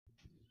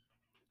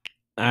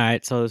All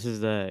right, so this is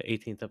the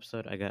 18th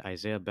episode. I got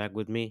Isaiah back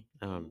with me.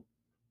 Hi.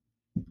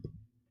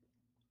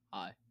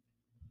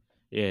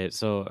 Yeah.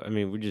 So I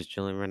mean, we're just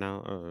chilling right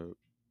now,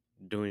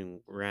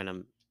 doing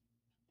random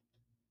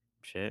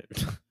shit.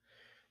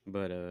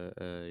 But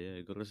yeah,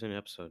 go listen to the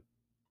episode.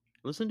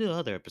 Listen to the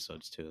other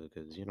episodes too,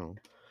 because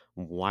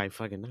why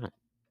fucking not?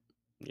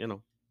 You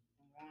know.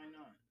 Why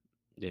not?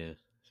 Yeah.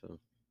 So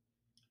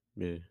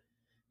yeah,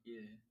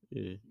 Yeah.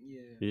 yeah,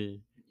 Yeah. yeah.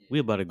 We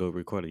about to go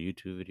record a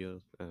YouTube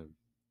video.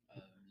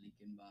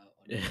 Lincoln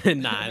bio.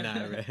 Nah,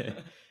 right.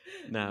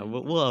 Nah.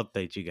 We'll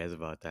update you guys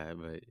about that.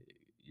 But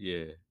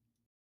yeah.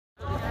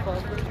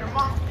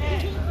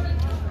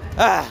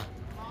 Ah,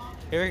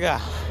 here we go.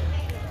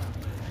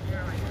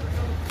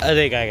 I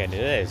think I can do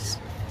this.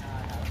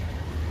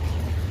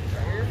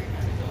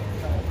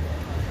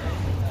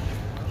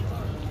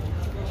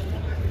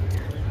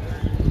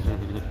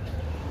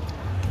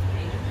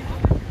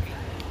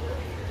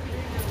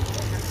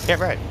 Get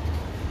right.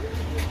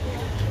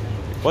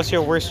 What's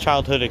your worst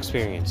childhood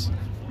experience?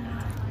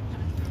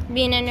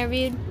 Being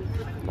interviewed.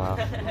 Wow.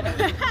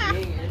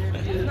 Being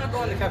interviewed. Not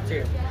going to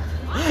cafeteria.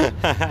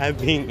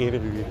 Being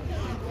interviewed.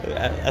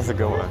 That's a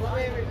good one.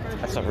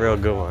 That's a real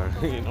good one.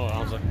 You know what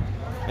I'm saying?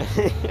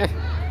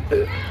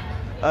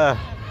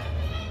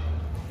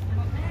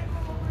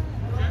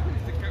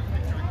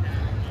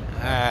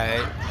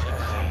 Alright.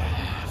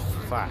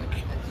 Fuck.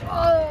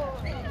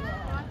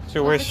 What's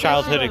your worst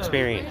childhood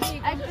experience?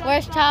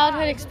 Worst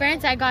childhood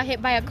experience? I got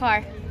hit by a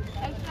car.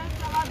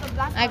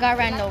 I got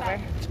ran over.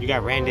 You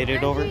got ran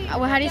over?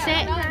 How do you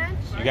say it?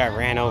 You got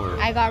ran over.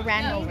 I got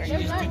ran over. You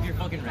just took your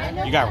fucking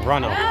rent. You got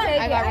run over.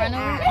 I got run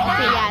over?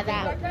 Okay, yeah,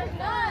 that.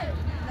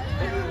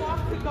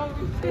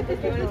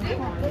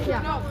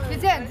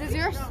 Is this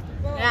yours?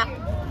 Yeah.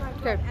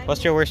 Good.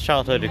 What's your worst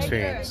childhood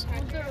experience?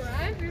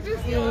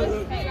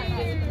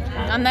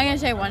 I'm not gonna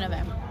say one of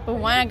them, but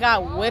when I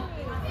got whipped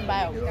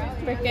by a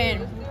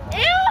freaking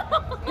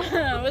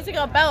what's it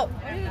called, belt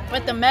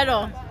with the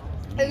metal.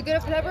 Is it good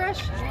at play brush?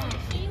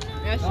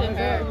 That shit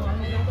hurt.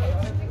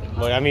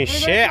 Well, I mean,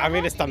 shit. I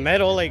mean, it's the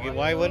metal. Like,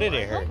 why wouldn't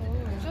it hurt?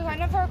 So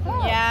sign up for a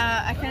club.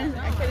 Yeah, I couldn't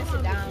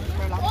sit down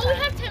for a long time. Oh, we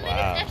have 10 minutes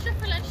Wow. extra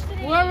for lunch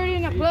today. We're already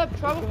in a club,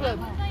 travel club.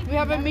 We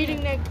have a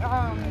meeting next week.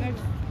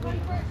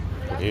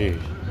 Dude.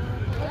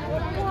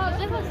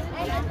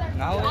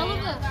 All of us.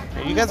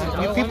 You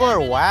people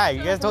are whack.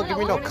 You guys don't give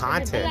me no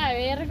content.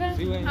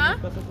 Huh?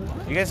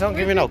 You guys don't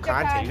give me no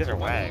content. You guys are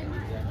whack.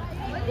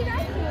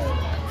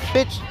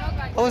 Bitch,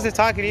 I wasn't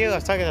talking to you. I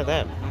was talking to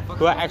them.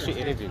 Who I actually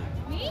interviewed.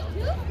 Me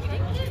too?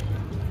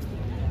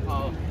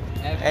 Oh.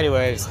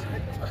 Anyways.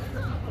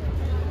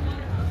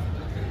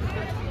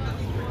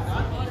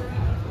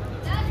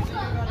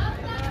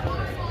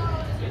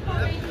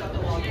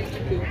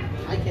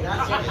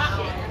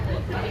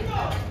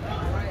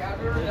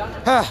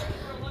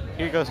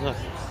 Here goes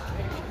nothing.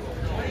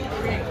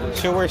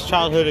 What's your worst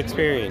childhood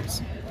experience?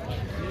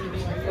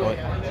 What?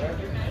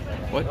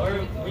 What?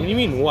 What do you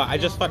mean what? I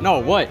just fucking... No,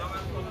 what?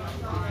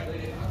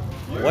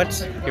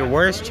 What's your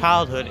worst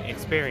childhood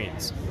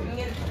experience?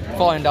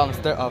 Falling down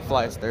the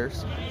flight of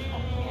stairs.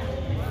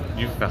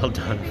 You fell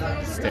down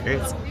the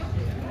stairs?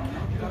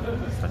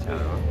 Such a...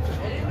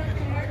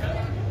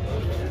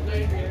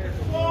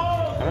 I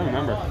don't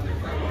remember.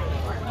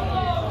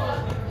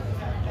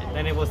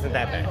 Then it wasn't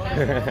that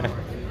bad.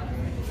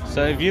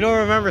 So if you don't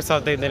remember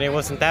something, then it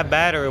wasn't that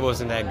bad or it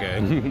wasn't that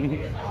good.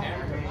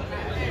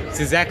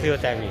 It's exactly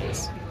what that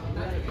means.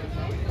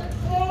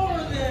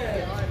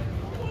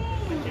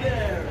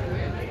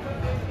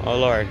 Oh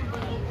Lord.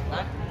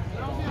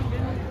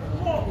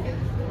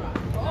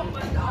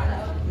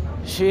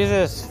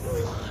 Jesus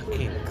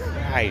fucking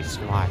Christ,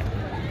 man.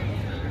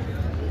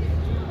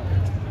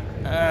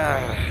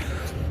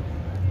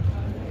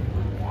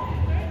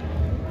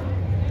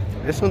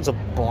 This one's a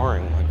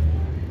boring one.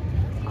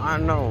 I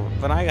don't know,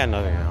 but I got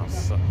nothing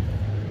else. So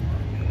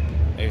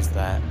there's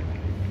that.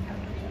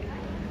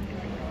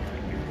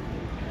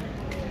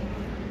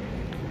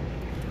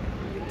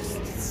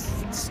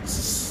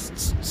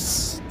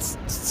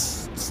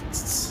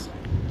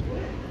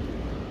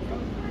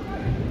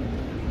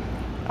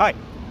 Oi.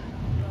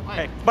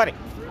 Hey, buddy.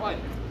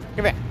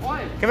 Come back.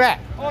 Come back.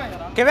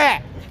 Come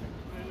back.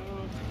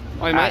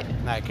 Oi, mate.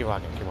 Alright, keep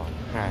walking, keep walking.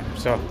 Alright,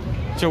 so,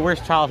 what's your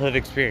worst childhood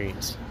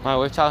experience? My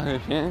worst childhood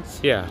experience?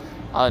 Yeah.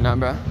 Oh, no,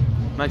 bro.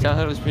 My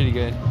childhood was pretty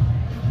good.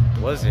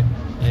 Was it?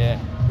 Yeah.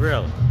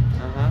 Really?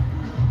 Uh-huh.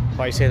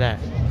 Why you say that?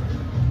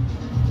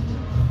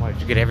 Why,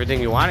 did you get everything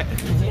you wanted?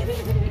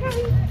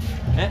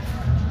 Eh?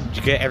 Did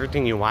you get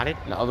everything you wanted?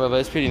 No, bro, but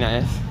it's pretty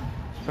nice.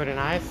 It's pretty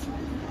nice.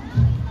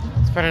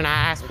 It's pretty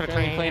nice, pretty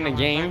clean. Playing a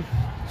game.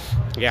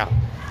 Yeah.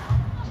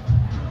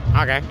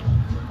 Okay.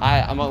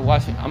 I'm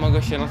gonna go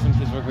shit on some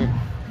kids real quick.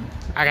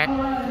 Okay.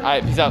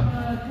 Alright, peace out.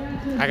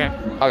 Okay.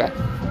 Okay.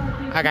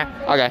 Okay.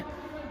 Okay.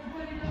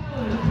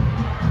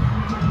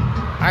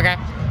 Okay.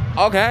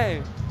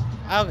 Okay.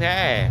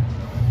 Okay.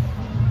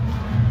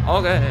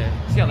 Okay.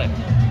 See you later.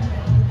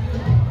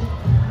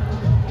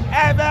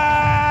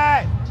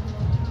 Evan!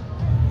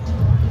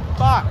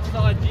 Fuck.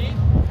 So, G?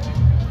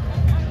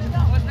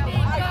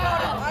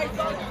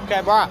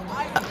 Okay, bro.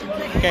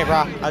 Okay,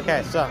 bro.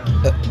 Okay, so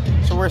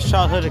worst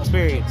childhood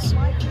experience?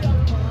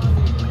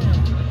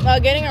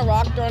 Getting a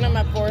rock thrown at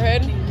my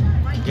forehead.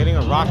 Getting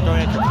a rock thrown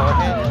at your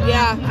forehead?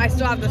 Yeah, I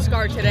still have the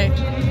scar today.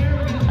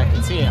 I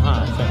can see it,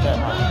 huh? It's like that,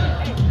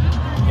 huh?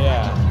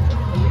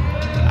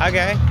 Yeah.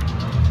 Okay.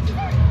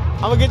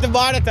 I'm gonna get the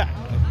monitor.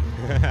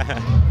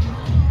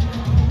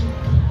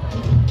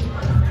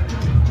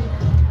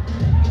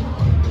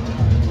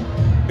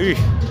 Eesh.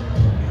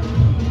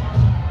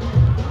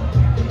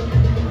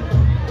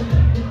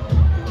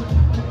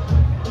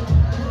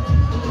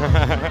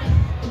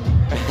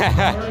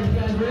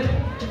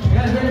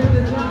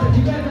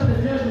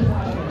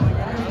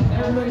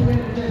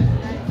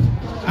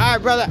 All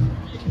right, brother.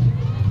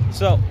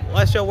 So,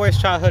 what's your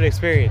worst childhood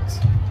experience?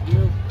 I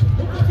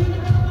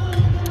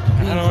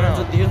don't know.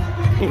 With you?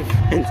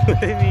 Friends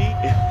with me?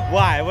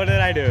 Why? What did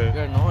I do?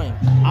 You're annoying.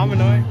 I'm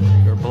annoying.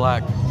 You're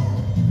black.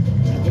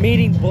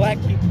 Meeting black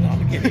people. No,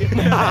 I'm kidding.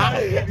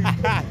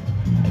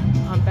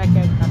 I'm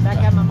back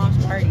at my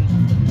mom's party.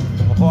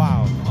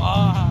 Wow.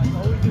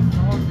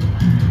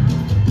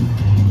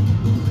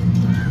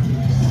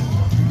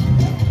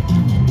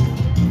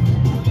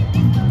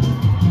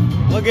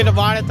 Look at the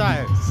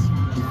monetize.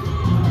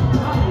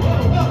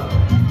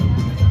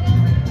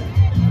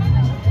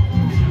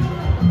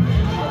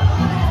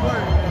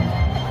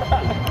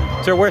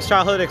 It's your worst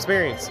childhood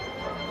experience.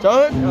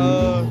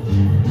 Childhood?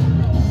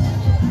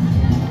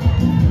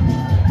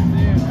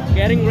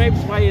 Getting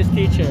raped by his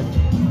teacher.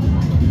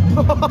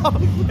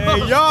 Hey,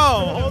 yo,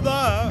 hold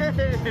up.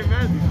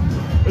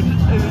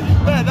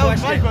 Man, that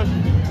was my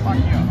question. Fuck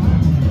you.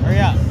 Hurry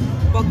up.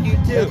 Fuck you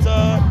too. It's,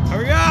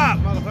 hurry up,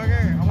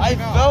 motherfucker. I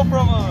fell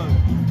from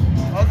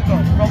how's it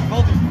called? From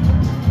building.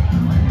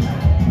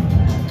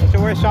 What's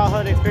your worst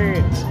childhood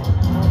experience?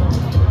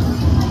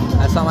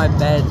 I saw my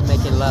bed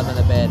making love in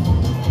the bed.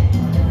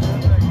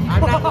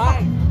 I'm not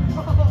lying.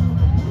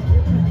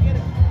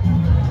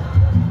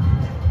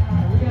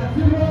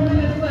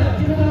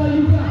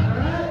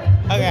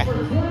 Okay.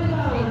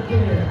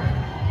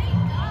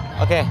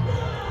 Okay.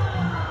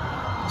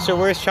 What's your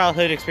worst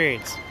childhood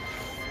experience?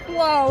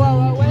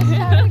 Whoa. What's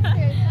that?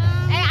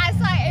 Hey, I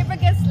saw April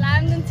get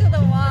slammed into the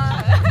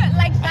wall.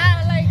 Like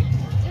that, like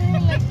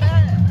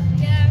that.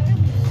 Yeah.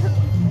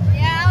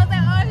 Yeah, I was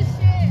like, oh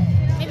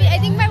shit. Maybe I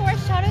think my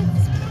worst childhood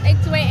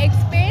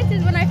experience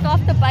is when I fell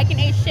off the bike and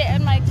ate shit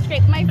and like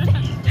scraped my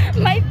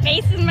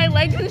face and my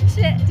legs and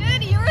shit.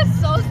 Dude, you were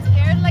so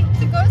scared like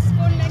to go to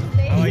school next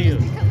day. How are you?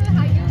 Because of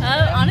how you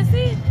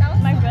Honestly,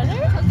 my brother,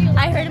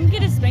 I heard him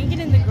get a spanking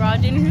in the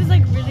garage and he was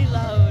like really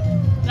loud.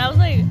 And I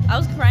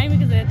was crying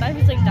because I thought he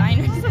was like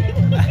dying or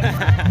something.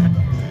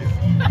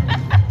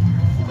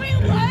 Wait,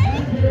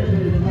 what?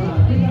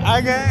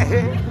 Okay.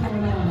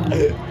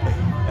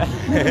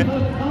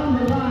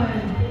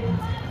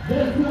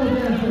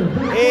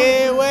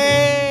 Hey,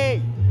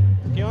 wey.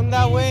 ¿Qué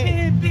onda,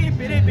 wey?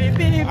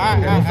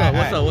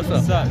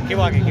 What's up? Keep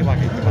walking.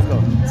 Let's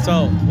go.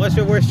 So, what's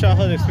your worst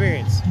childhood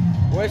experience?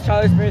 Worst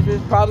childhood experience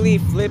is probably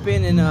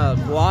flipping in a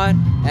quad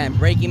and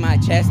breaking my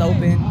chest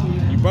open.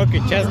 You broke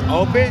your chest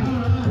open?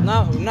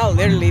 No,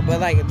 literally, but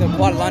like the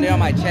quad landed on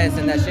my chest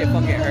and that shit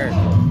fucking hurt.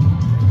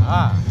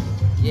 Ah,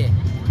 Yeah.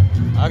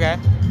 okay.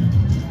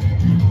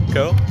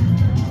 Cool.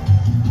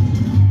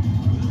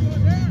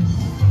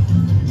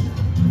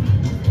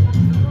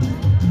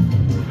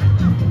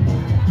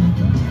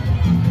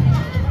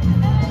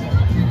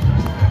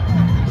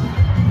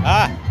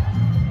 Ah.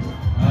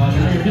 Now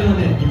you're feeling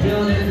it. You're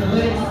feeling it in the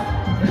legs.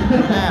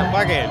 Man,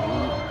 fucking.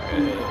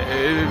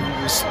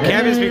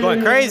 Campus be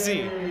going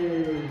crazy.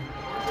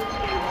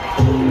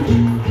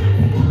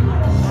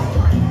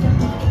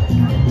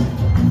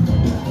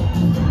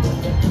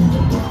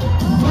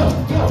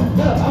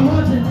 Go. I'm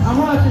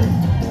watching.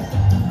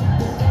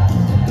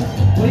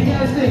 What do you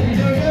guys think? You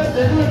doing good?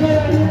 They're doing good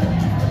out here?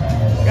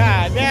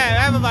 God damn,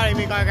 everybody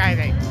be going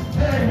crazy.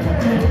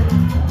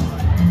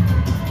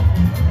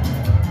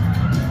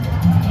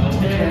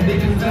 Okay, I think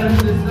it's time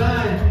to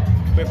decide.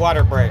 Quick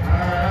water break. All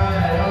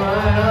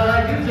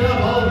right. Good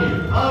job, all of you.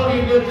 All of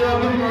you, good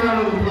job. Give them a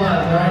round of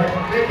applause, all right?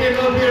 They came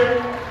up here.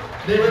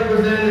 They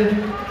represented.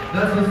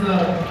 That's what's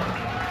up.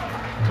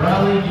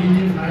 Raleigh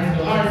Union High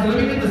School. All right, so let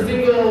me get the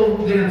single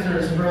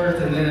dancers first,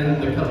 and then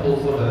the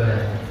couples over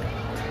there.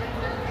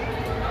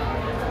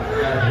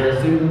 You're a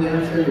single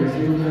dancer,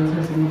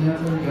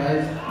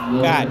 guys.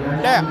 God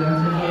damn.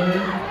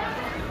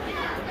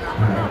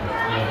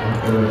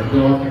 Go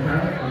off the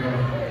camera.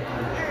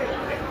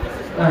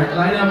 Alright,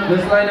 line up.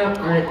 Let's line up.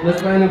 Alright,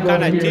 let's line up. What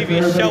kind of over here TV so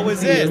everybody show can is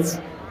see this?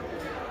 you.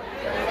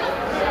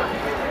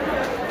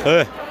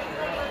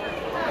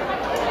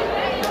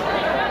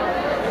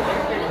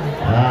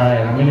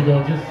 Alright, I'm gonna go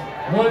just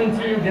 1,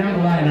 2 down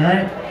the line,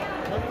 alright?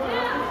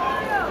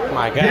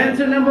 My God.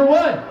 Dancer number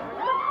 1.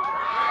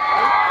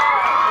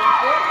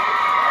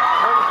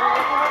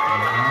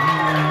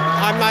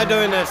 I'm not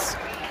doing this.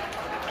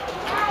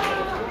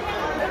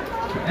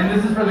 And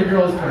this is for the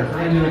girls first.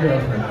 We're gonna do the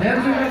girls first.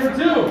 Dancer number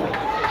 2.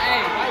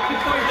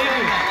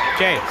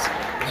 James,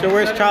 it's your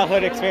worst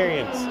childhood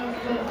experience.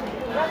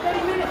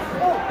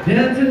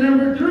 Dancer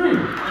number 3.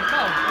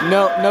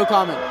 No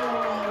comment.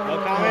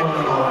 No comment?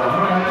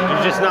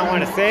 You just not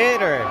want to say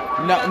it, or?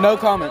 No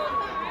comment.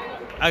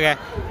 Okay.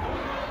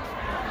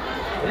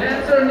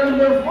 Dancer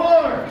number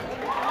 4.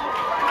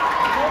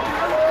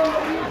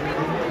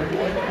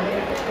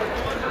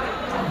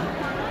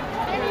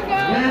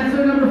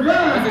 Dancer number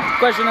 5.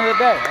 Question of the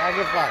day. I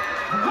get five.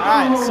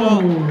 Alright, so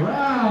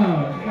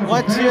Wow.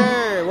 what's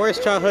your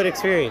worst childhood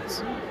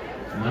experience?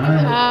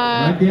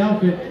 Alright, like the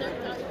outfit.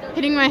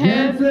 Hitting my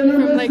head Dancer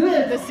number from like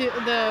 6.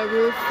 the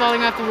roof,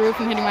 falling off the roof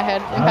and hitting my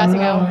head and I don't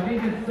passing know, out. I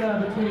think it's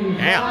between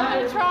Damn.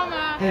 5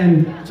 Trauma.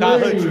 and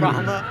Childhood 3.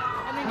 trauma?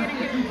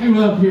 Keep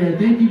you up here.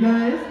 Thank you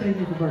guys. Thank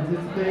you for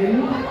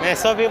participating. Man,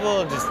 some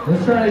people just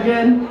Let's try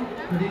again.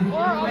 For these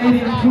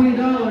ladies,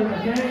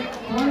 $20, okay?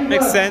 20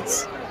 makes bucks.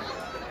 sense.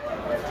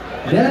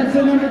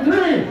 Dancer number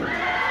 3.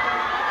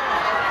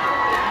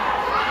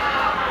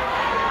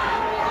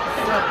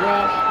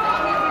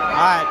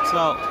 Alright,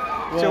 so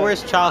what's your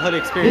worst childhood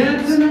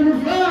experience? Dancer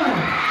number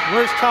 5.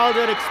 Worst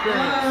childhood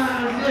experience?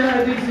 Yeah,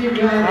 I think you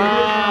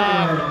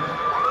guys.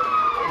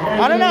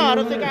 I don't know. I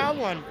don't think I have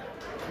one.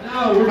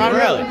 No, we're Not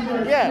really.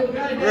 Yeah.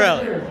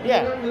 Really?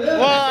 Yeah.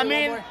 Well, I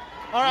mean,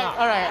 all right.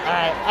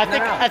 I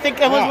think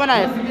it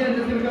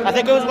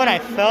was when I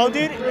fell,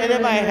 dude, and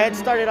then my head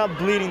started out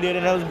bleeding, dude,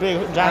 and it was big.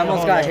 I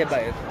almost got hit by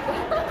it.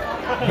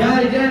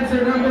 Guy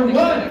dancer number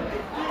 1.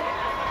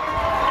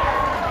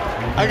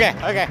 Okay. I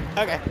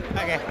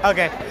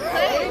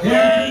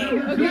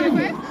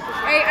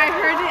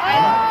heard it.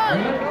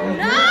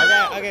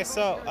 Okay,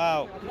 so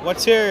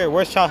what's your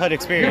worst childhood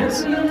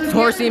experience?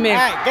 Horsey man.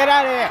 Alright, get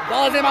out of here.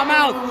 Balls in my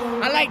mouth.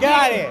 I like Get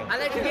out of here. I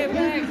like to get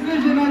back.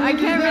 I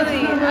can't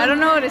really. I don't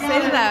know what to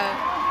say to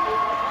that.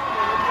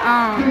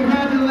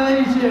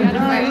 Congratulations. All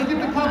right, let's get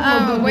the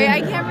couple. Wait,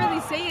 I can't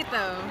really say it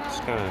though.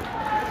 Just gonna...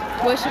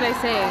 What should I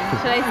say?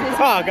 Should I say something?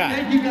 Oh, God.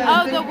 Thank you guys. Oh,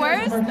 Thank the you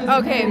worst? for Okay.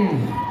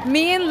 participating.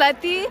 Me and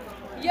Letty,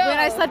 when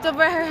I slept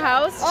over at her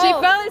house, she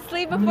fell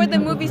asleep before the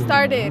movie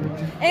started.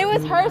 And it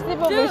was her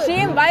sleepover. She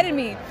invited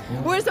me.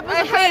 We were supposed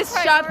to play a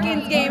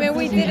Shopkins game, and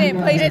we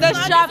didn't play the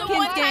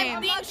Shopkins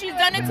game. She's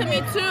done it to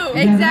me too.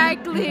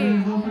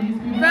 Exactly.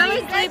 Fell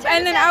asleep,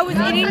 and then I was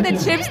eating the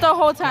chips the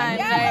whole time.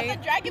 Right?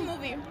 Dragon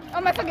movie.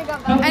 Oh my fucking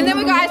god. And then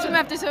we got ice cream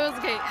after, so it was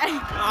okay.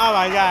 Oh,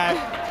 my God.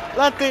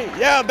 Letty,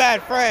 you're a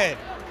bad friend.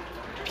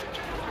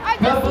 I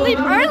just sleep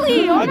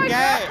early. Oh my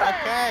god.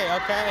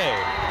 Okay.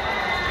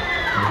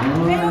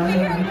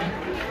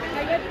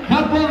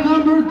 Couple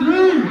number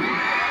 3.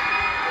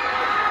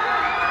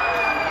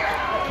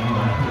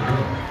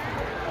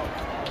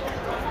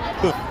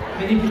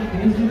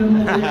 Can you see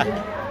them over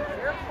here?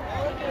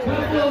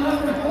 Couple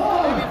number 4.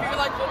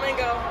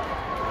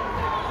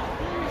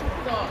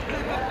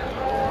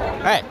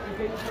 Alright.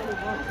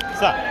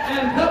 What's up?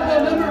 And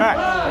couple number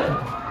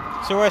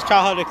 5. So where's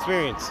childhood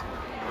experience?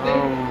 I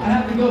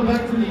have to go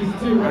back to these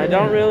 2 right I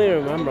don't here. really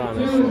remember 2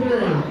 honestly. and 3.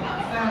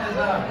 Sound it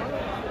up.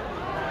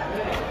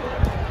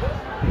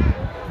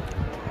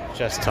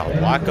 Just to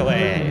walk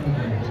away.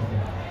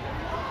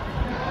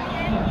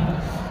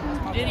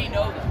 Did he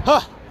know that?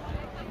 Huh.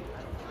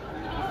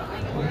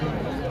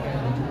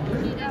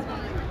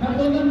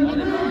 Couple number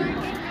 3.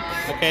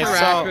 Okay, She so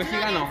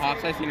got no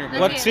hops. I seen her.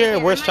 what's your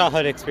worst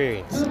childhood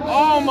experience?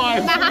 Oh my!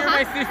 You're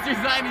my sister's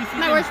line. You see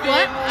My worst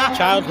what?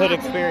 Childhood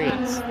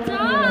experience.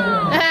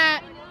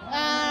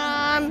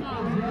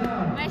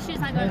 My shoe's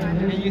not going on.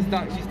 And you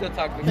stop. She still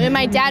talking.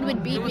 My dad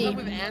would beat What's me. up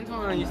with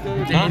Antoine? Are you still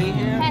dating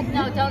him? Heck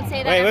no, don't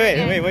say that.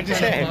 Wait, what'd you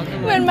say?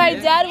 When my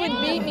dad would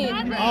beat me.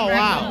 Oh,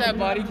 wow. That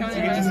body count.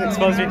 You just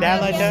expose your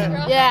dad like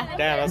that? Yeah.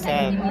 Damn,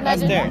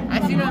 that's there. I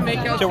seen her make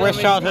out. What's your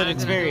worst childhood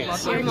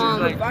experience? Your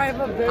mom. Hold on.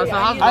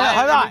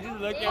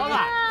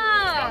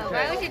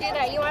 Why would you do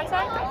that? You want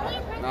some?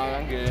 No,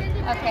 I'm good.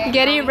 Okay.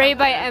 Getting raped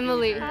by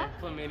Emily.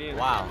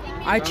 Wow.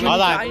 I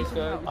Hold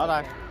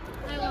on.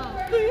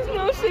 Please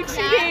no 60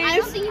 I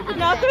don't think you can do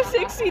Not that. the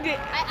 60 days.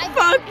 I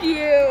Fuck you.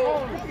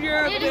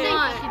 You're a It is bitch.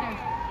 not.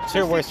 What's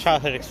your worst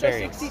childhood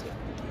experience?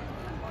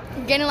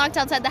 Getting locked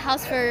outside the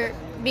house for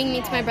being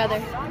mean to my brother.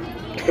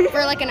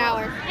 For like an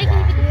hour.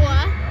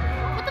 What?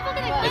 What the fuck are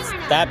they playing It's right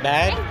now? that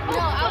bad? No,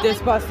 I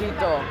was like,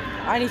 Despacito.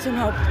 I need some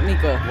help,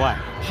 Nico. What?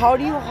 How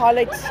do you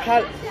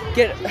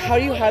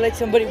highlight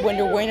somebody when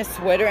they're wearing a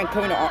sweater and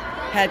covering their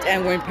hands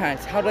and wearing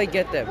pants? How do I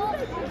get them?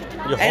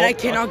 You And I hold-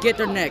 cannot get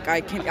their neck. I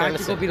have to go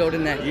listen. below the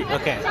neck.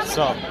 Okay,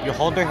 so you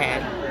hold their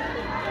hand.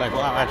 Like, go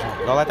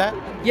like that?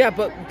 Yeah,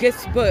 but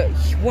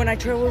when I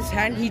tried his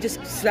hand, he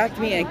just slapped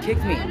me and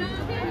kicked me.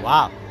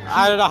 Wow.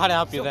 I don't know how to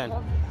help you then.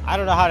 I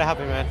don't know how to help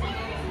you, man.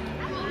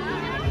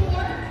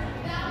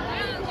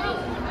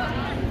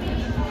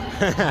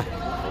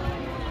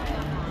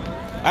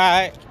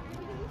 Alright.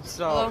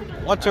 So,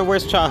 what's your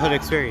worst childhood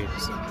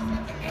experience?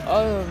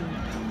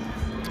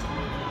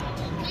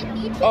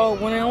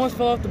 When I almost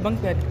fell off the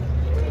bunk bed.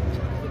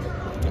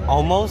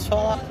 Almost fell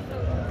off?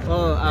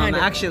 Well,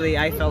 Kinda. actually,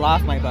 I fell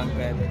off my bunk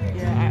bed.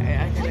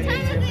 Yeah, I kinda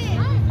did too.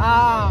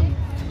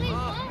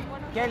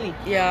 Kelly.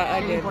 Yeah, I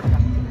did.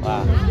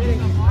 Wow.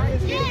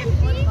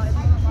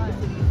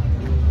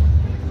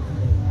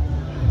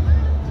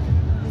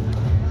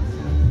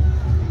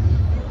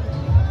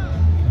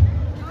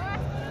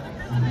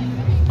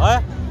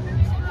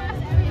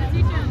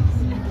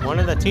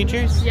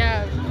 teachers?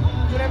 Yeah.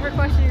 Whatever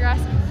question you're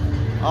asking.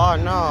 Oh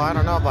no, I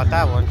don't know about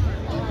that one.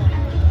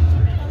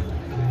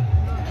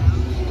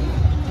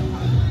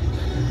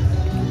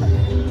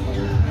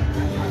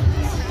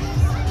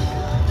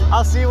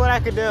 I'll see what I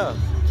can do.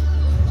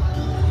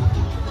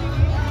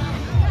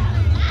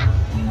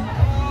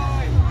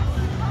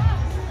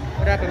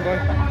 What happened, boy?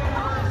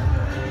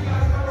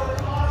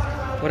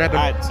 What happened?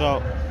 Alright,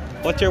 so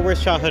what's your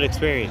worst childhood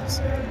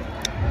experience?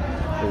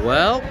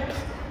 Well,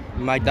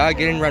 my dog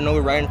getting run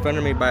over right in front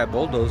of me by a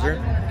bulldozer.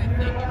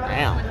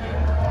 Damn.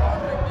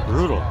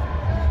 Brutal.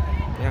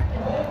 Yeah.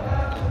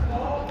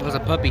 It was a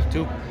puppy,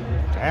 too.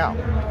 Damn.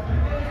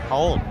 How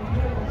old?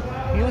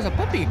 He was a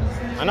puppy.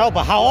 I know,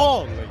 but how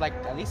old? Like,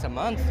 at least a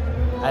month.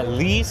 At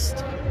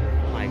least?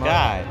 Oh my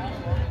god.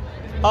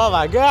 Oh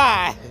my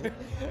god.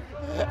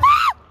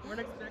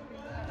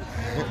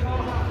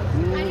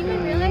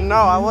 No,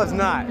 I was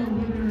not.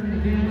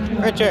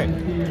 Richard,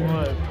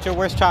 what's your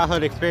worst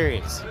childhood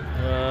experience?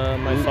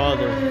 My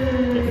father.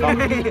 Your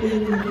father?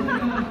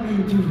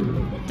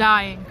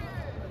 Dying.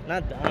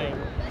 Not dying.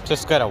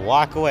 Just gotta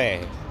walk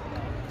away.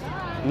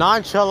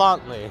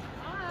 Nonchalantly.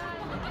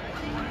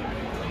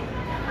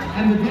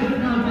 And the dance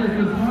contest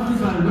is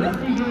sponsored by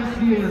Wesley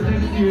Garcia.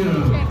 Thank you.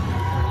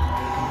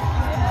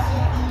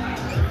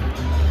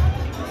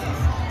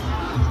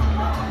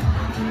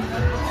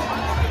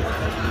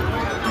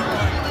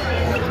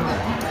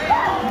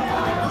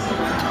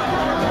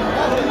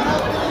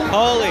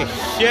 Holy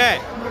shit.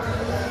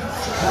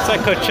 It's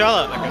like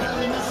Coachella.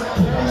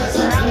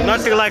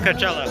 Nothing like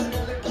Coachella.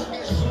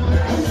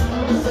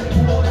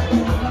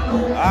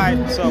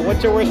 Alright, so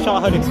what's your worst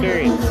childhood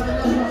experience?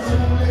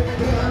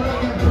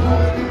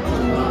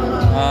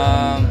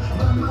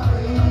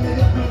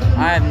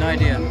 I have no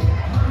idea.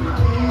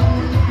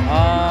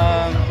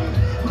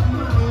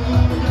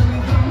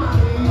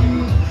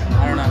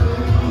 I don't know.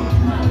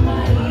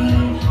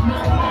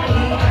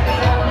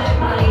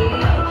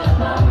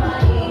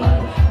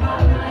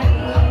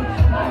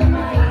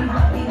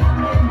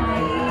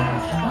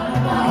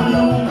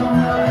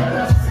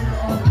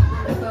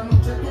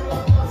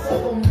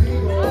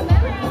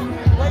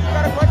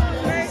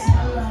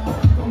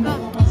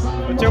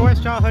 What's your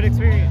worst childhood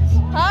experience?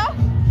 Huh?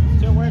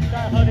 What's your worst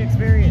childhood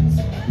experience?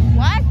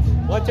 What?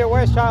 What's your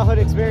worst childhood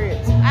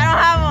experience? I don't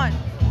have one.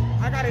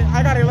 I got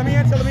it. Let me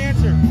answer.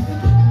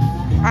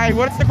 All right,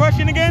 what's the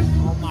question again?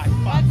 Oh my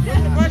fuck.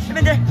 What's the question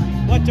again?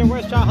 What's your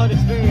worst childhood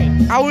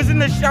experience? I was in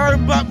the shower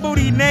butt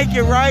booty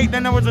naked, right?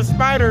 Then there was a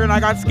spider and I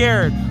got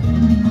scared.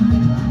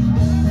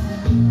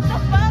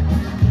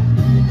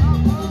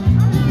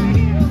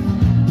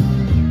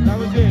 That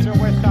was it. What's your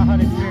worst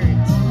childhood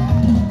experience?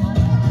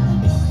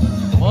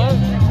 What?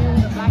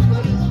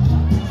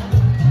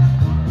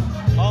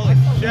 Holy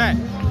shit.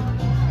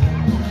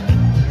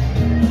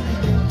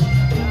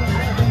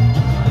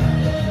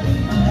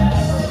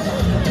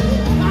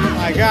 Oh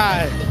my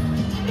god.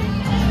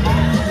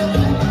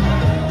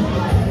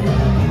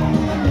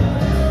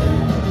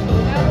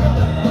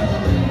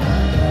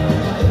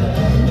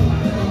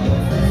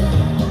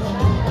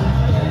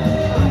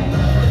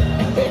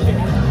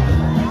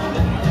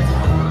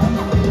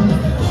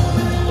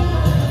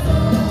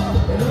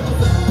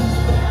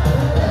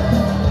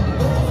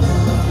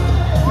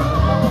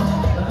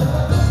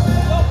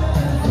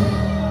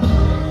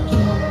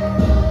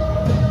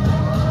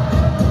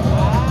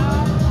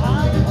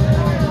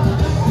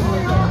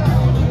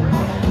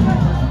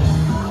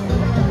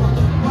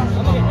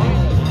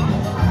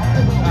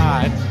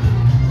 God.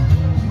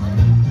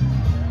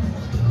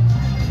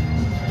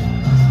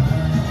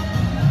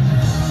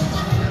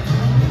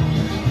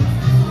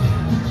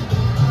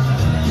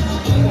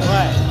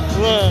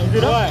 What?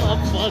 Dude, What? I'm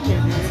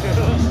fucking, dude.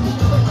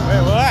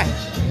 Wait, what?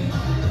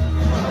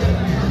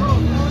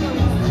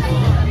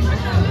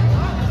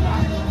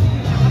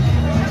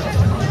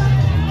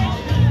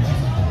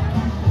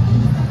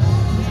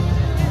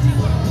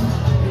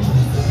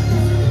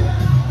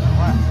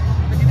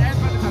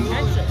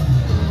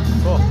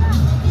 Cool.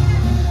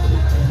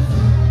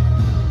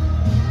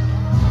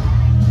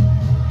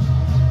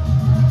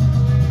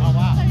 Oh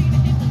wow.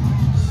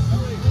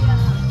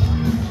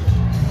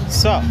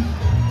 So, I'm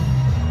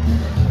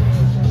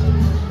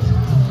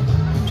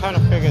trying to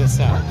figure this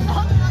out.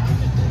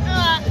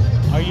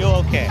 Are you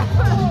okay? Am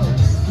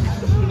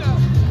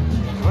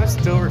I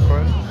still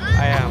recording?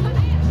 I am.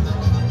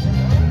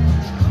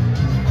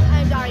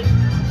 I'm dying.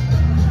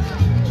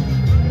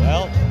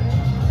 Well,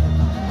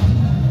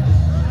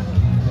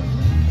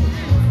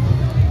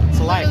 it's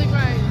life. Really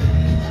crying.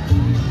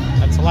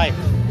 That's life.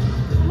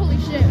 Holy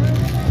shit.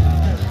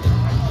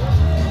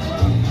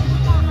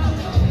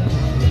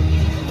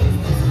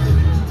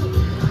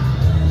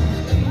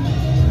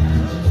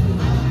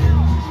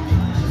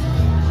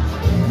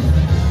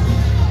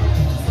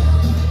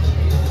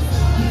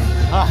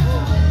 Ah.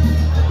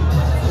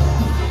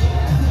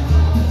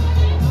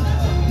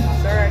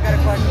 Sir, I got a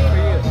question for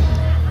you.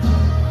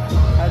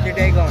 How's your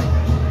day going?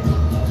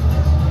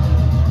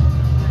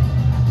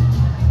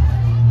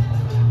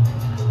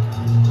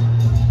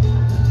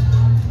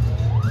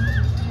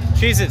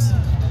 Jesus.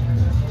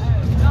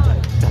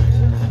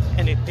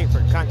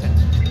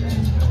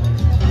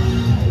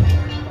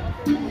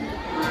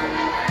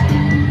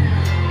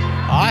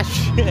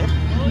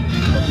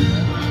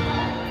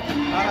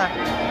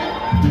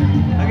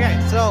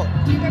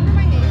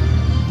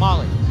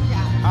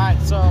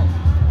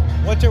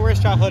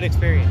 childhood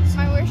experience.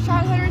 My worst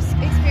childhood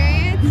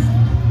experience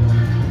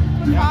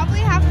would probably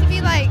have to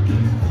be like,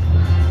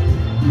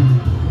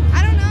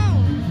 I don't know.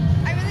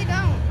 I really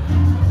don't.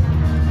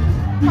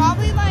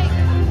 Probably like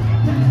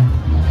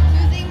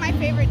losing my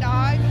favorite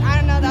dog. I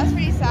don't know. That's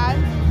pretty sad.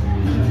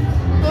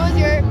 What was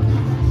your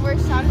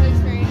worst childhood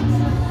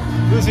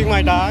experience? Losing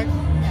my dog.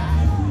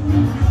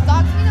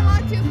 Dogs mean a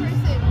lot to a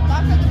person.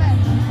 Dogs are the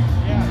best.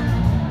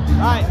 Yeah.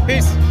 All right,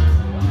 peace.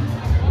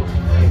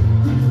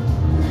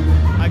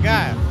 My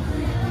guy.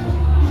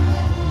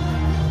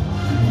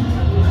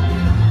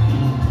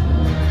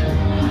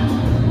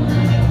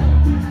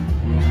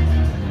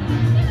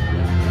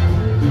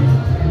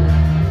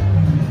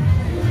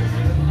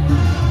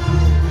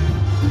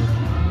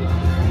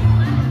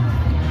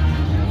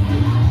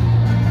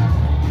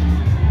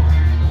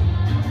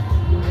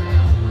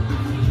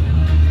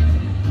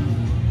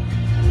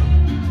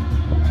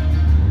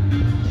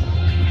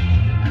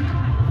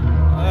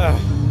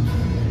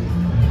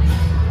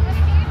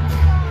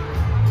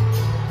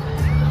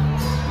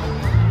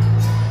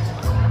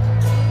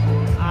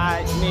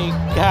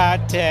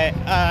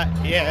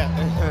 Yeah.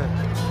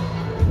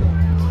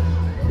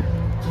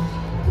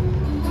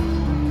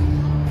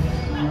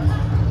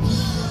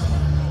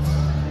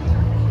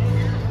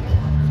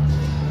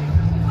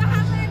 What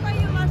happened when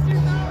you lost your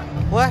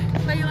phone? What?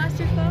 When you lost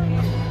your phone?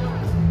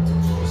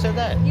 Who said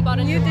that? You bought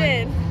a new one.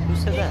 did. Who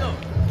said that?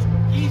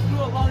 He threw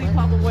a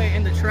lollipop away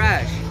in the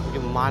trash.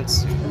 You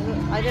monster.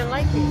 I didn't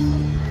like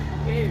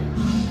it.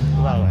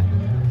 By the way.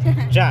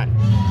 John.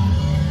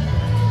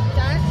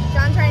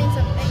 John's writing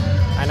something.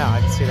 I know,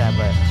 I can see that,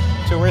 but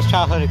it's your worst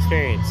childhood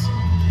experience.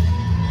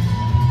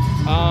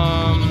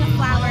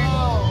 Flower.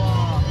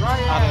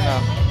 I don't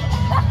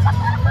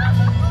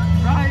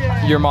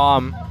know. Your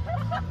mom.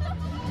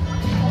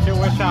 It's your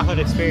worst childhood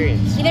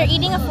experience. Either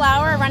eating a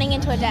flower or running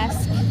into a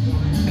desk.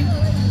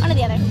 One or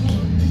the other.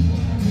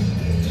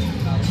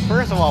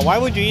 First of all, why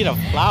would you eat a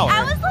flower?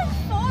 I was like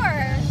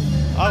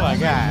 4. Oh my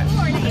god.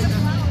 4 to eat a flower.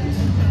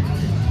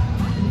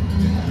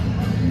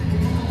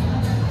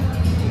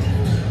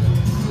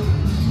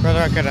 For the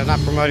record, I'm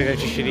not promoting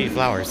that you should eat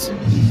flowers.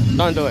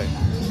 Don't do it.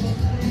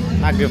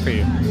 Not good for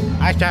you.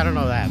 Actually, I don't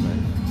know that, but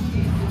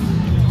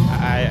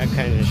I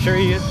can assure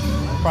you, it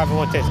probably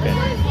won't taste good. I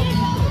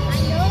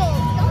know.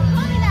 Don't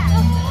call me that.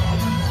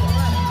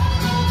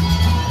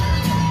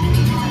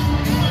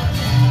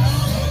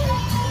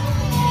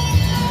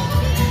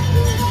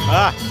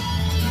 Ah.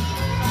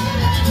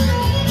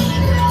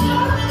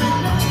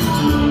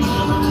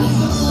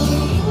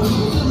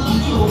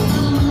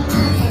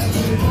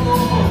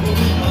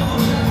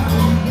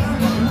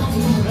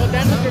 Go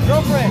dance with your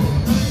girlfriend.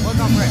 What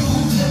girlfriend?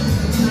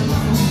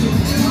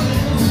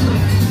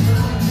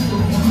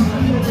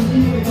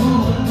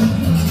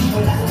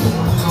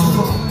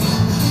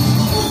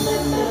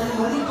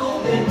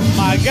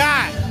 My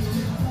God.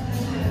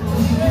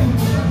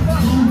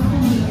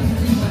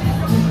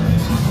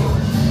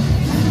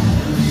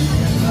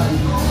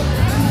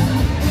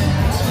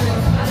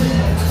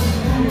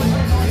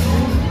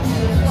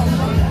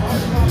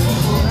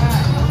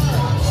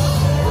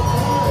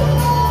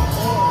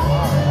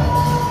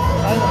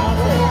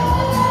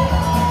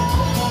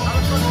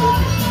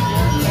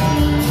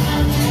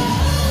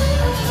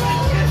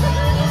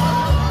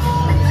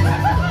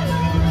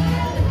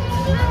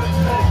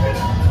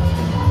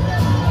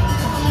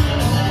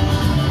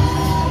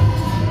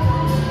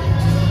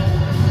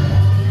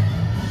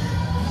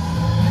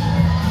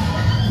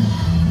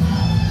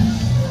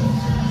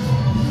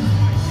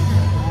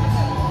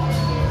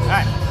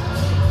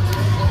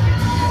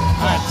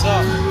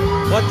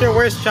 What's your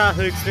worst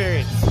childhood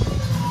experience?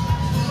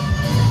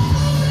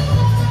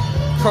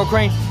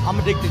 Cocaine. I'm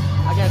addicted.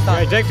 I can't stop.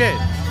 You're addicted?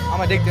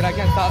 I'm addicted. I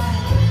can't stop.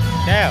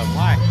 Damn,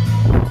 why?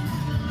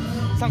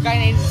 Some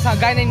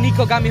guy named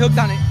Nico got me hooked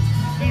on it.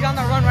 He's on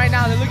the run right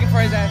now. They're looking for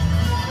his ass.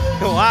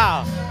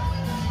 Wow.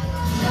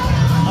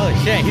 Holy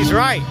shit, he's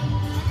right.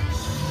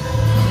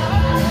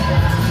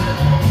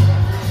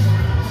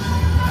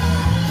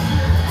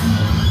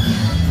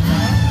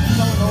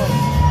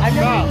 I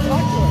never even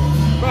talked to her.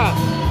 Bro.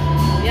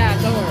 Yeah,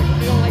 don't worry.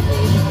 You don't like me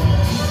either.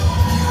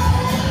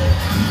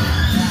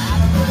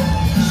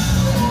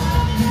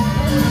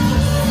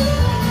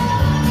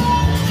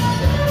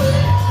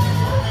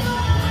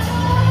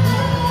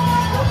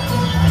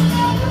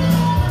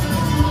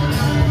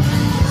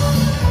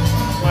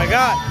 Oh my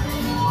God.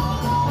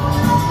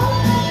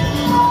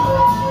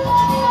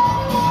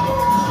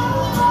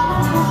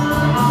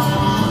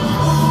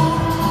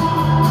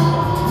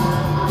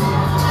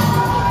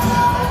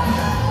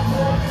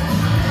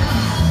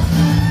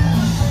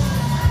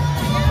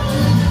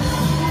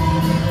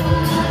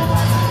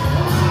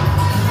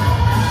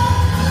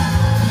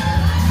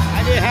 I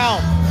need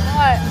help.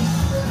 What?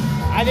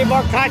 I need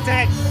more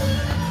content.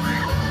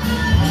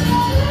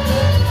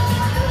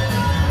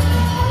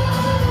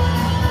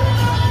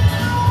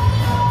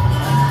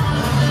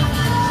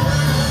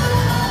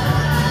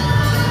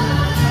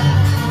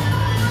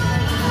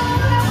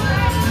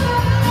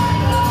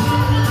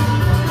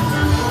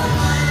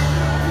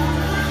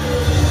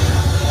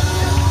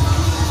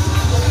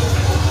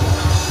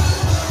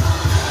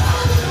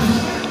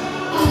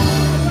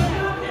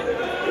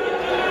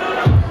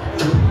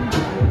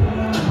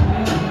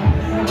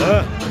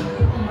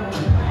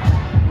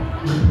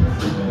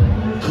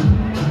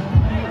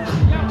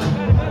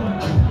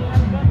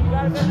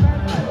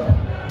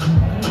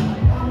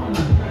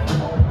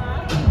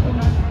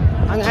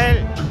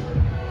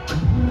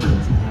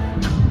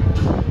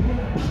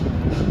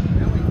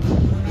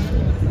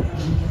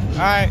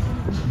 Alright.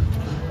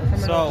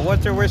 So,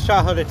 what's your worst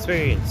childhood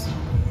experience?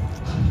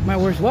 My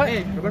worst what?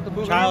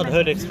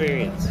 Childhood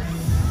experience.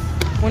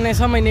 When I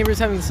saw my neighbors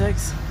having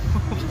sex.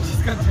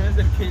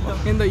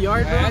 In the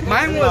yard, bro.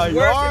 Mine was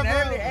worse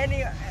than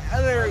any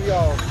other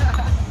yo.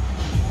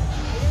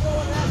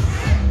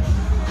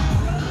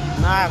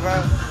 Nah,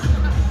 bro.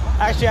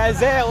 Actually,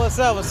 Isaiah, what's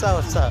up?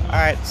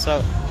 Alright,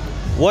 so,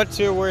 what's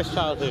your worst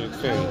childhood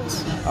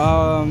experience?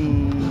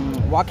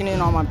 Walking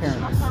in on my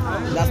parents.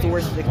 That's the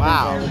worst experience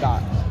I ever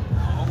got.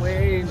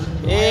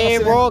 Hey,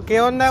 bro, ¿qué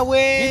onda,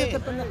 güey?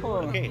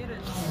 Okay.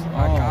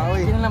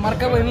 Tiene la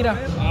marca, güey, mira.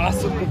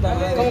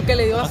 Como que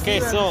le dio así. Okay,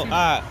 so,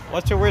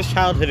 what's your worst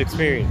childhood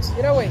experience?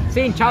 Mira, güey.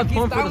 Seeing child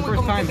porn for the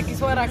first time.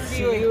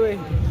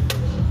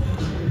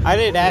 I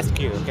didn't ask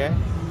you, okay?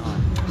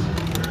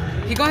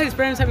 He got his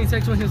parents having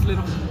sex when he was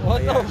little.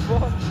 What the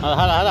fuck? Hold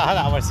on.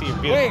 I want to see your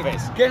beautiful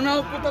face. ¿Qué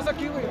no putas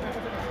aquí, güey?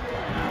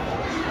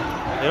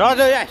 You don't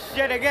do that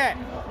shit again.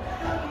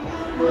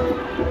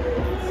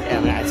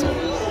 Yeah, man,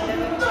 asshole.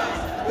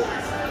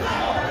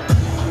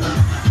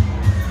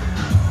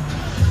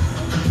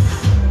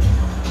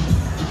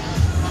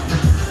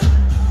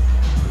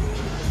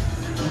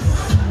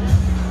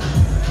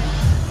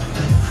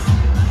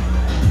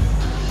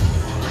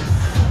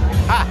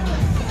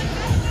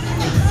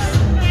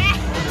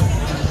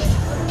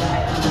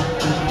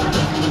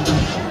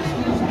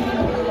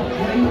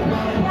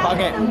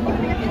 Okay.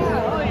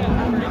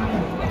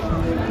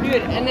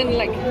 Dude, and then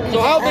like. So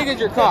how big is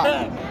your cock?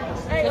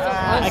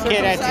 I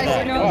can't answer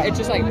that. It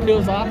just like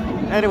peels off.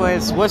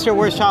 Anyways, what's your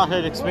worst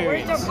childhood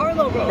experience?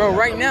 Bro,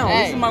 right now,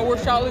 this is my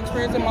worst childhood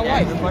experience in my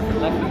life.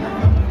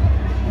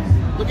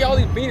 Look at all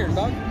these beaners,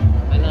 dog.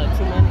 I know,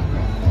 too many.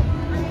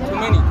 Too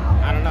many.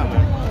 I don't know,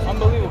 man.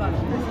 Unbelievable.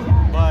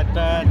 But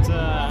that's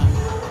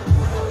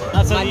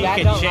something you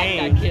can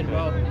change. Like that kid,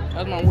 bro.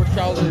 That's my worst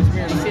childhood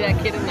experience. See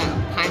that kid in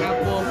that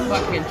pineapple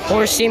fucking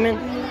Horse semen.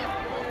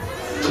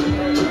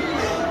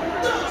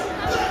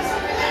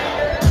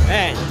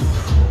 Man.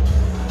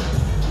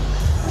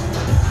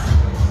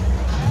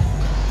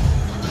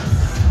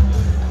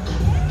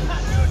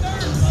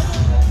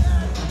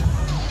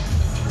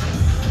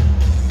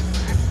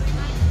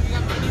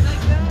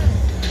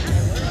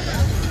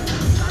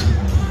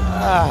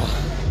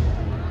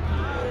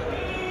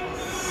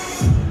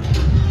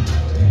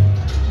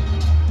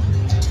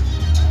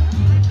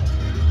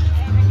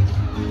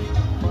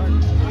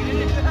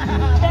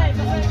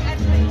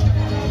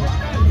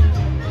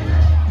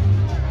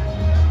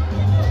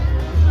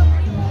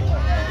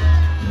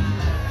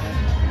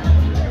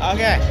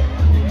 Okay.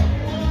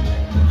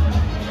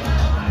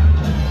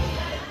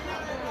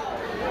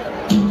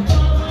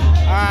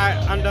 Alright,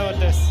 I'm done with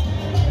this.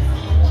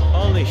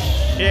 Holy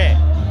shit.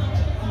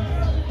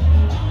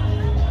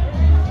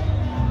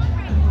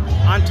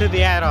 On to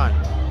the add-on.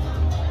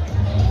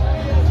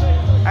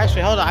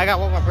 Actually, hold on, I got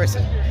one more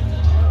person.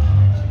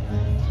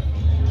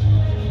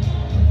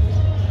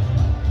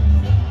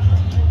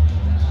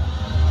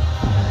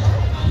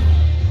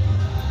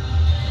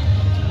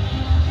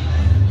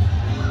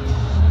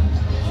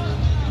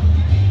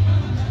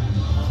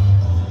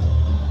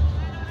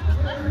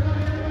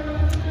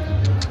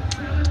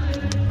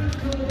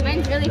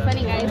 Mine's really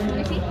funny, guys. Let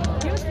me see.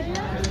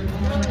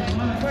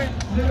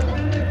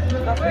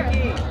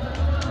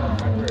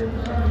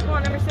 Come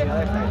on, number 6. The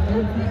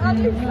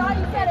other side,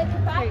 you said it's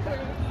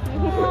backwards.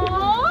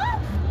 Aww.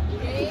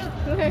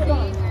 You're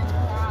welcome.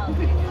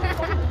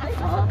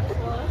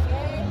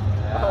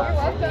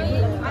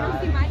 I don't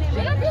see my name.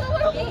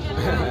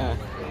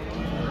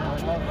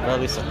 Well,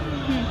 Lisa,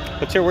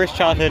 what's your worst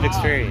childhood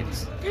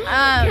experience?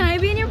 Can I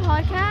be in your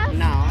podcast?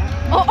 No.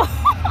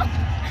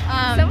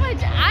 So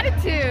much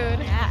attitude.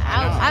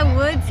 Yeah, I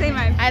would say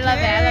my I love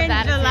it. I love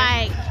that. parents,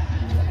 Like,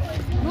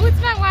 What's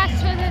my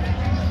last childhood?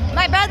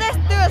 my brother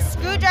threw a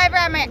screwdriver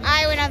at my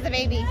eye when I was a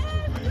baby.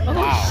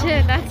 Oh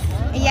shit, that's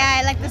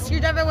Yeah, like the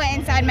screwdriver went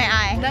inside my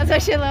eye.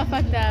 actually a little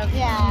fucked up.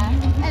 Yeah.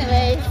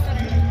 Anyways.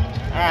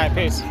 Alright,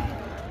 peace.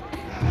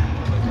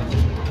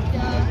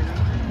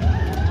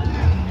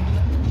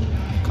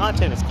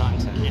 Content is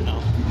content, you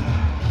know.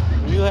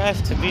 You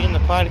have to be in the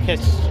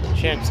podcast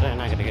chance they're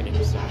not gonna get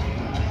into stuff.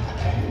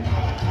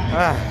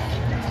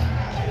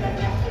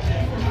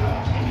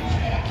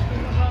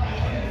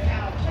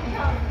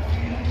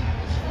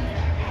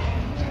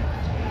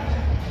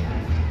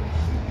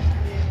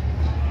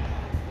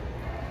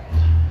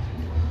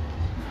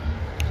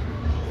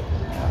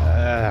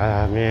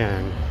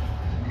 Man.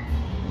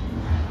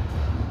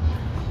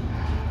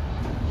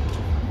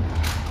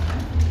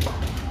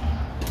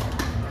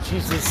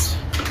 Jesus.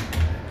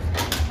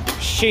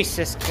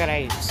 Jesus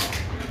Christ.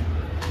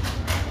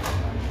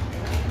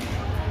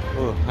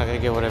 Ooh, I gotta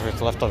get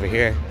whatever's left over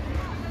here.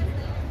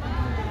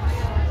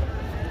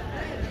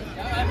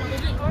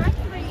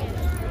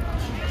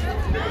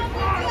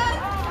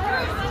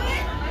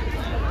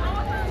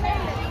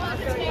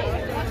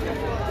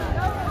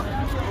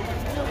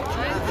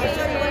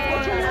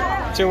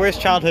 What's your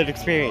worst childhood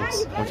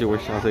experience? What's your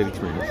worst childhood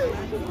experience?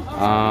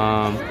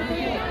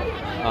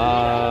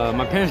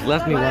 My parents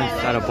left me once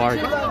at a park.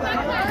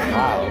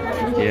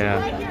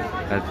 Yeah,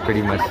 that's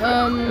pretty much it.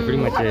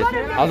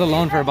 I was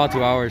alone for about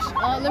 2 hours.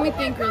 Let me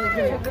think really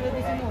quick.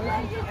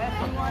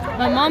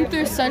 My mom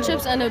threw sun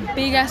chips and a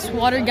big ass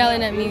water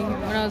gallon at me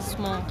when I was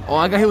small. Oh,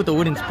 I got hit with a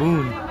wooden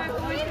spoon.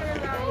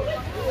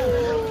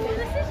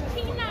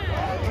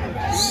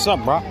 What's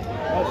up, bro?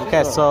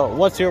 Okay, so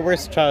what's your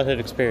worst childhood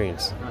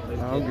experience?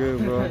 I'm good,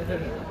 bro.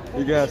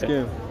 You can ask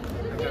him.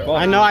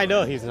 I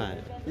know he's not.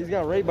 He's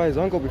got raped by his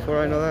uncle before,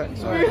 I know that.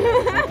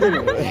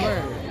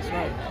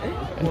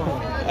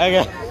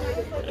 Okay.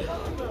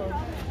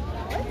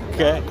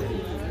 Okay.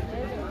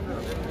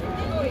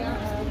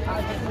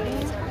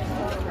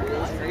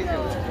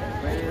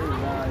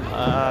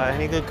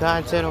 Any good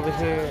content over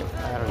here?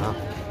 I don't know.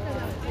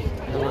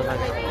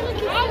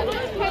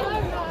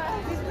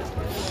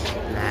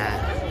 Nah.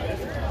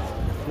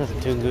 Nothing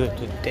too good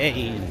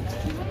today.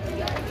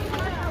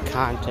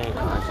 Content.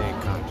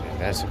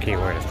 That's the key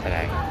word of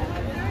today.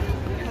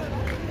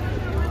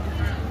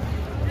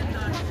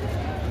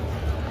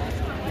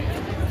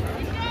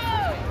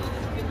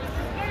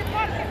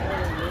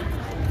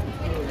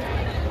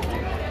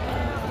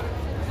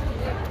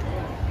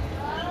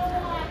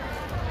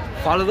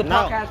 Follow the No.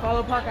 podcast.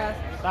 Follow the podcast.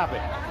 Stop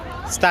it.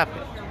 Stop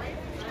it.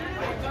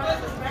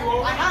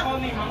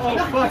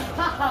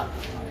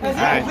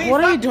 Alright.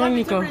 What are you doing,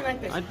 Nico?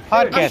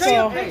 Podcast.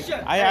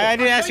 I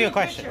didn't ask you a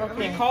question.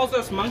 He calls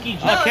us monkey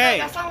G. Okay.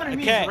 That's not what it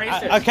means. Okay. He's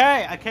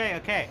racist.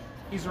 Okay.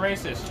 He's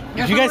racist.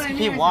 If you guys can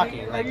keep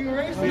walking, like, you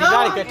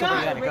gotta get to where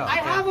you gotta go. I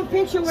have a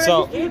picture where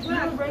So, this is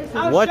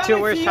what's your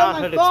worst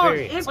childhood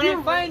experience? If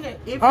you find it.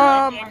 If you're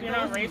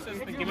not racist,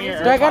 then give me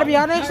your Do I gotta be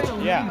honest?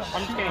 Yeah.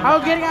 I'm just kidding. I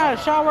was getting out of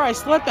the shower, I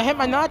slipped, I hit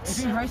my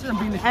nuts, and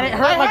it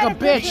hurt like a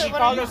bitch. He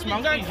called us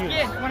monkey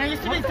juice. When I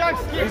used to be dark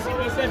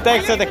skinned.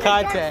 Thanks for the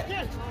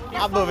content.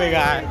 I'm moving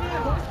on.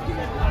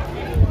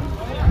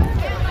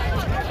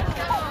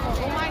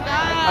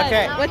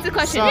 Okay. What's the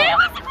question? So- Yeah,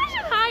 what's the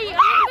question? Hi,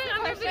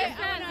 I'm a big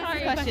fan.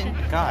 Sorry. Question.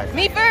 God.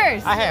 Me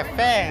first. I have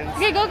fans.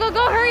 Okay, go,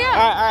 hurry up.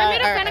 I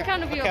made a fan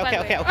account of you.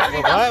 Okay.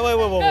 by the way.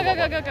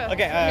 Wait. Go.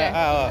 Okay.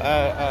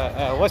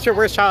 What's your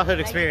worst childhood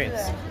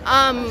experience?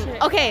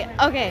 Okay.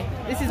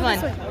 This is one.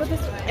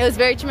 It was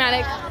very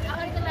traumatic.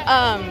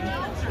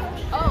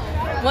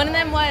 One of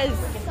them was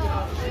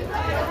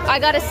I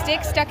got a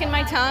stick stuck in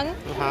my tongue,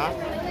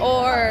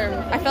 or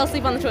I fell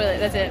asleep on the toilet.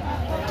 That's it.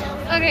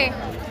 Okay.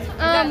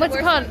 What's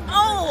it called?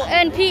 Oh!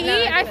 And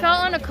PE, I fell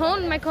on a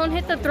cone. My cone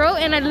hit the throat,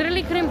 and I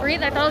literally couldn't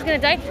breathe. I thought I was gonna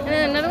die. And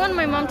then another one,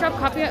 my mom dropped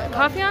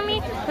coffee on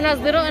me when I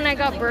was little, and I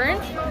got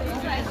burned.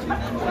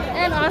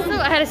 And also,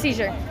 I had a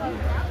seizure.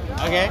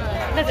 Okay.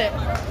 That's it.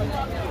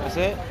 That's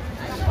it.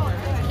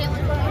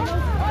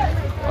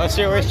 What's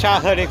your worst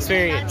childhood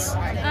experience?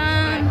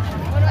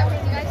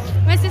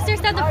 My sister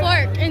stabbed a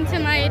fork into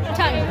my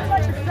tongue.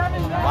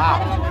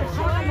 Wow.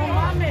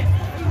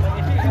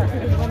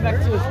 Going back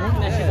to his room,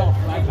 that shit's all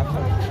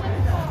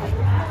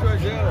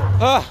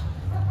Ugh.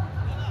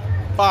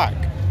 Fuck.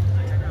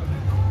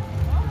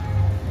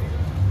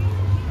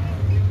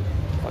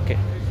 Fuck it.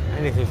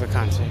 Anything for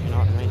content, you know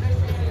what I mean?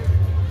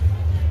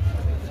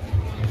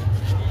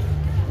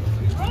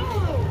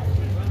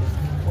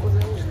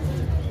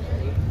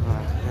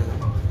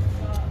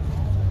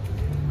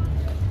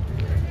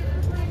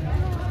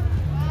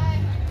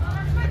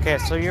 Okay,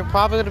 so you're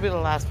probably gonna be the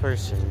last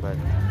person, but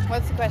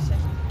What's the question?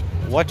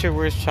 what's your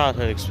worst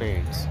childhood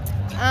experience?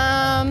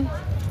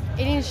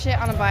 Eating shit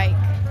on a bike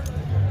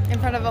in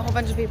front of a whole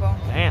bunch of people.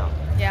 Damn,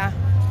 Yeah.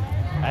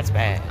 that's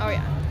bad. Oh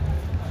yeah.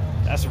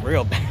 That's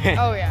real bad.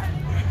 Oh yeah.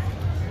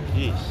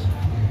 Jeez.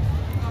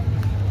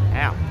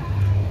 Ow.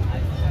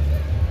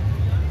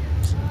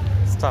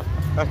 Stop.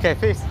 Okay,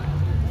 peace.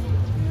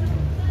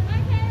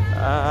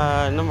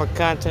 No more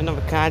content.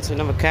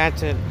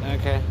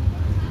 Okay.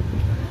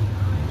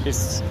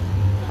 Just.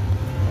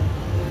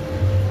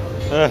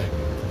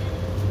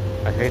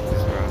 I hate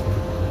this, bro.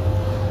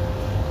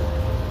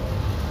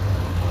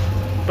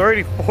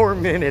 34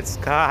 minutes,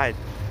 God.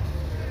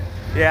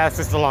 Yeah, this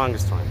is the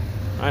longest one.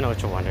 I know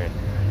what you're wondering.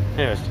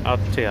 Anyways, I'll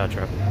tell you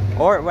outro.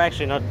 Or, well,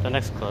 actually, not the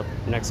next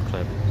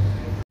clip.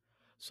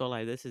 So,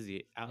 like, this is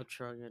the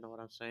outro, you know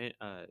what I'm saying?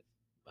 I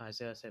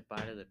said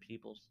bye to the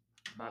peoples.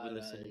 Probably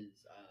listening.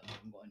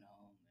 I'm going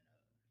home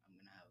and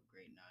I'm gonna have a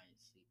great night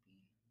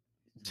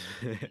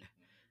sleeping.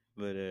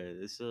 But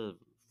this will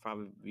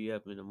probably be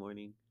up in the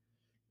morning.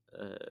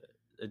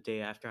 The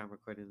day after I'm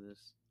recording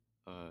this.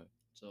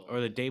 So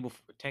Or the day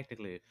before,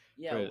 technically.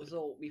 yeah.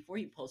 So before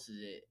he posted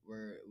it,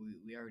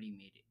 we already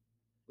made it.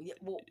 Yeah.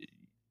 Well.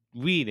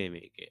 We didn't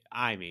make it.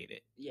 I made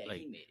it. Yeah, like,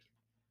 he made it.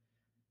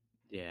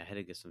 Yeah, I had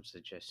to get some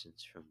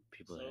suggestions from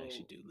people that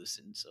actually do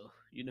listen, so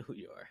you know who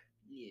you are.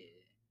 Yeah.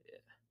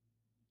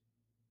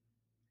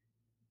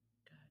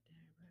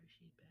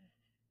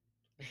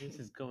 This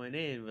is going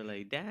in, but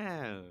like,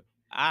 damn.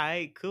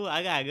 Alright, cool.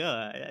 I gotta go.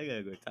 I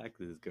gotta go talk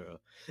to this girl.